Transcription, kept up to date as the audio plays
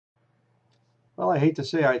Well, I hate to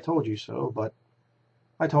say I told you so, but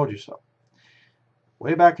I told you so.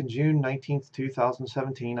 Way back in June 19th,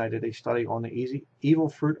 2017, I did a study on the evil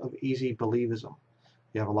fruit of easy believism.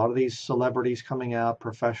 You have a lot of these celebrities coming out,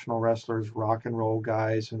 professional wrestlers, rock and roll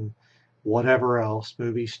guys, and whatever else,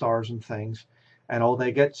 movie stars and things. And oh,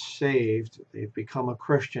 they get saved, they've become a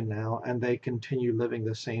Christian now, and they continue living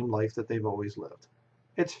the same life that they've always lived.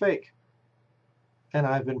 It's fake. And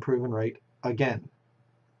I've been proven right again.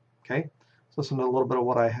 Okay? So listen to a little bit of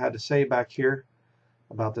what I had to say back here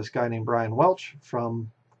about this guy named Brian Welch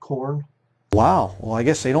from Korn. Wow, well, I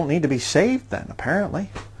guess they don't need to be saved then, apparently.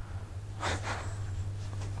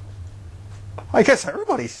 I guess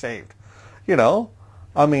everybody's saved, you know.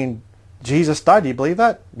 I mean, Jesus died. Do you believe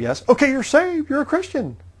that? Yes. Okay, you're saved. You're a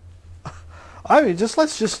Christian. I mean,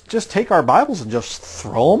 let's just take our Bibles and just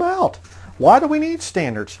throw them out. Why do we need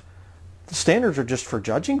standards? The standards are just for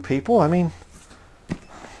judging people. I mean,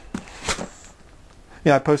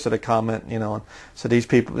 yeah, I posted a comment, you know, and said these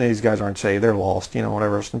guys aren't saved. They're lost, you know,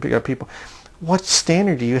 whatever. And people, what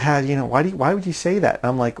standard do you have? You know, why would you say that? And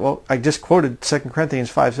I'm like, well, I just quoted 2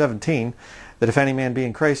 Corinthians 5:17. That if any man be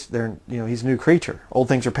in Christ, he's a new creature. Old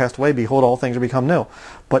things are passed away. Behold, all things are become new.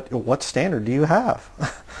 But what standard do you have?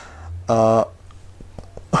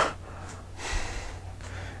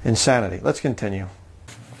 Insanity. Let's continue.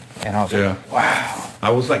 And I was like, wow. I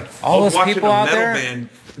was like, all those watching people a out metal there, band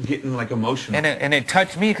getting like emotional. And it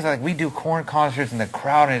touched me because like we do Korn concerts in the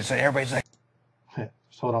crowd, and it's like everybody's like.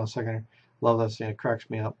 Just hold on a second here. Love this thing. It cracks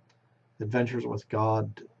me up. Adventures with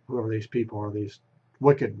God. Whoever these people are, these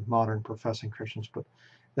wicked modern professing Christians, but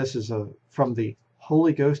this is from the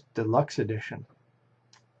Holy Ghost Deluxe Edition.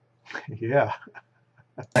 Yeah.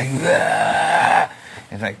 Like,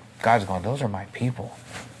 it's like God's going, those are my people.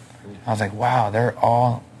 I was like, wow,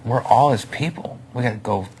 we're all his people. We got to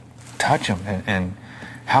go touch them, and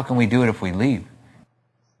how can we do it if we leave?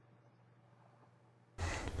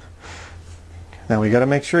 Now we got to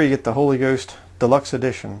make sure you get the Holy Ghost Deluxe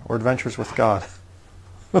Edition or Adventures with God.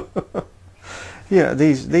 Yeah,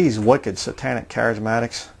 these wicked satanic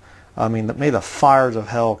charismatics. I mean, may the fires of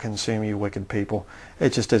hell consume you, wicked people.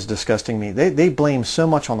 It just is disgusting me. They blame so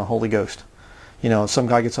much on the Holy Ghost. You know, some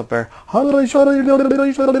guy gets up there, you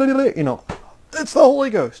know, it's the Holy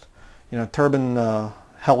Ghost. You know, Turban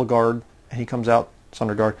Hellguard, he comes out,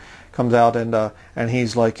 Sunderguard, comes out and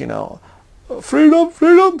he's like, you know, freedom,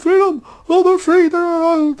 freedom, freedom. Oh, they're free.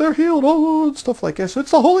 They're healed. Oh, and stuff like this.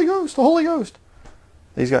 It's the Holy Ghost. The Holy Ghost.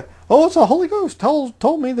 These guys, oh, it's the Holy Ghost.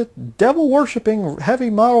 Told me that devil-worshipping heavy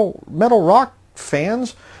metal rock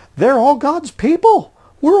fans, they're all God's people.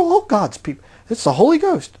 We're all God's people. It's the Holy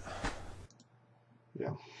Ghost. Yeah.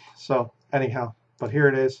 So anyhow, but here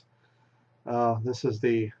it is. This is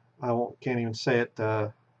can't even say it.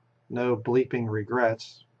 No bleeping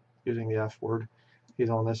regrets, using the F word. He's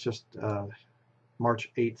on this just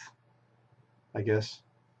March 8th, I guess.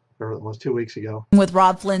 Or it was 2 weeks ago. With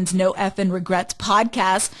Rob Flynn's No Effin' Regrets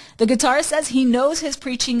podcast, the guitarist says he knows his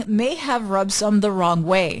preaching may have rubbed some the wrong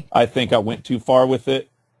way. I think I went too far with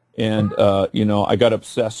it, and you know, I got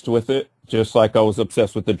obsessed with it, just like I was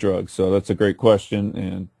obsessed with the drugs. So that's a great question,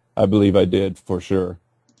 and I believe I did for sure.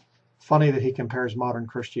 Funny that he compares modern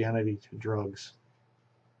Christianity to drugs.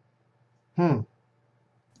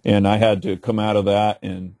 And I had to come out of that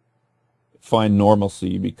and find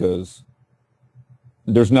normalcy, because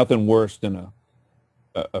there's nothing worse than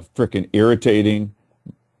a freaking irritating,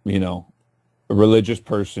 you know, a religious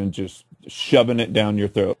person just shoving it down your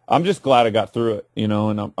throat. I'm just glad I got through it, you know,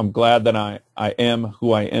 and I'm glad that I am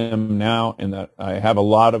who I am now, and that I have a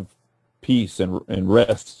lot of peace and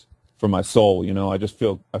rest for my soul. You know, I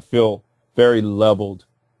feel very leveled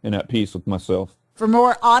and at peace with myself. For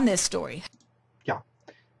more on this story. Yeah,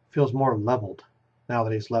 feels more leveled now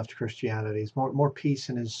that he's left Christianity. He's more peace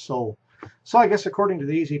in his soul. So I guess according to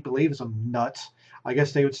these, he believes them nuts. I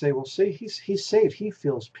guess they would say, well, see, he's saved. He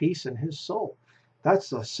feels peace in his soul.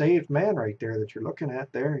 That's a saved man right there that you're looking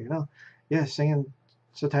at there, you know. Yeah, singing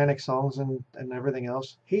satanic songs and everything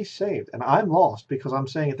else. He's saved. And I'm lost because I'm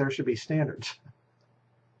saying that there should be standards.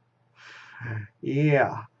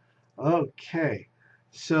 Yeah. Okay.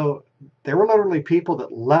 So there were literally people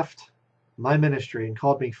that left my ministry and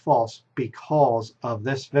called me false because of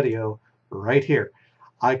this video right here.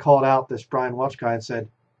 I called out this Brian Welch guy and said,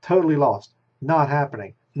 totally lost, not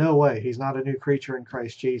happening, no way, he's not a new creature in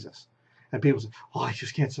Christ Jesus. And people said, oh, I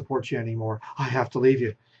just can't support you anymore, I have to leave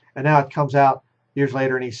you. And now it comes out years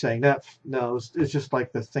later and he's saying, no, it's just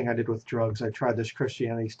like the thing I did with drugs. I tried this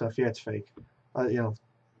Christianity stuff. Yeah, it's fake. You know,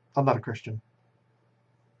 I'm not a Christian.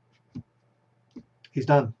 He's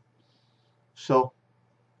done. So,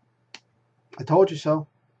 I told you so.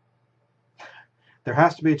 There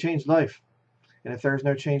has to be a changed life. And if there's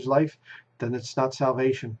no changed life, then it's not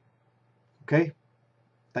salvation. Okay?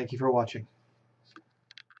 Thank you for watching.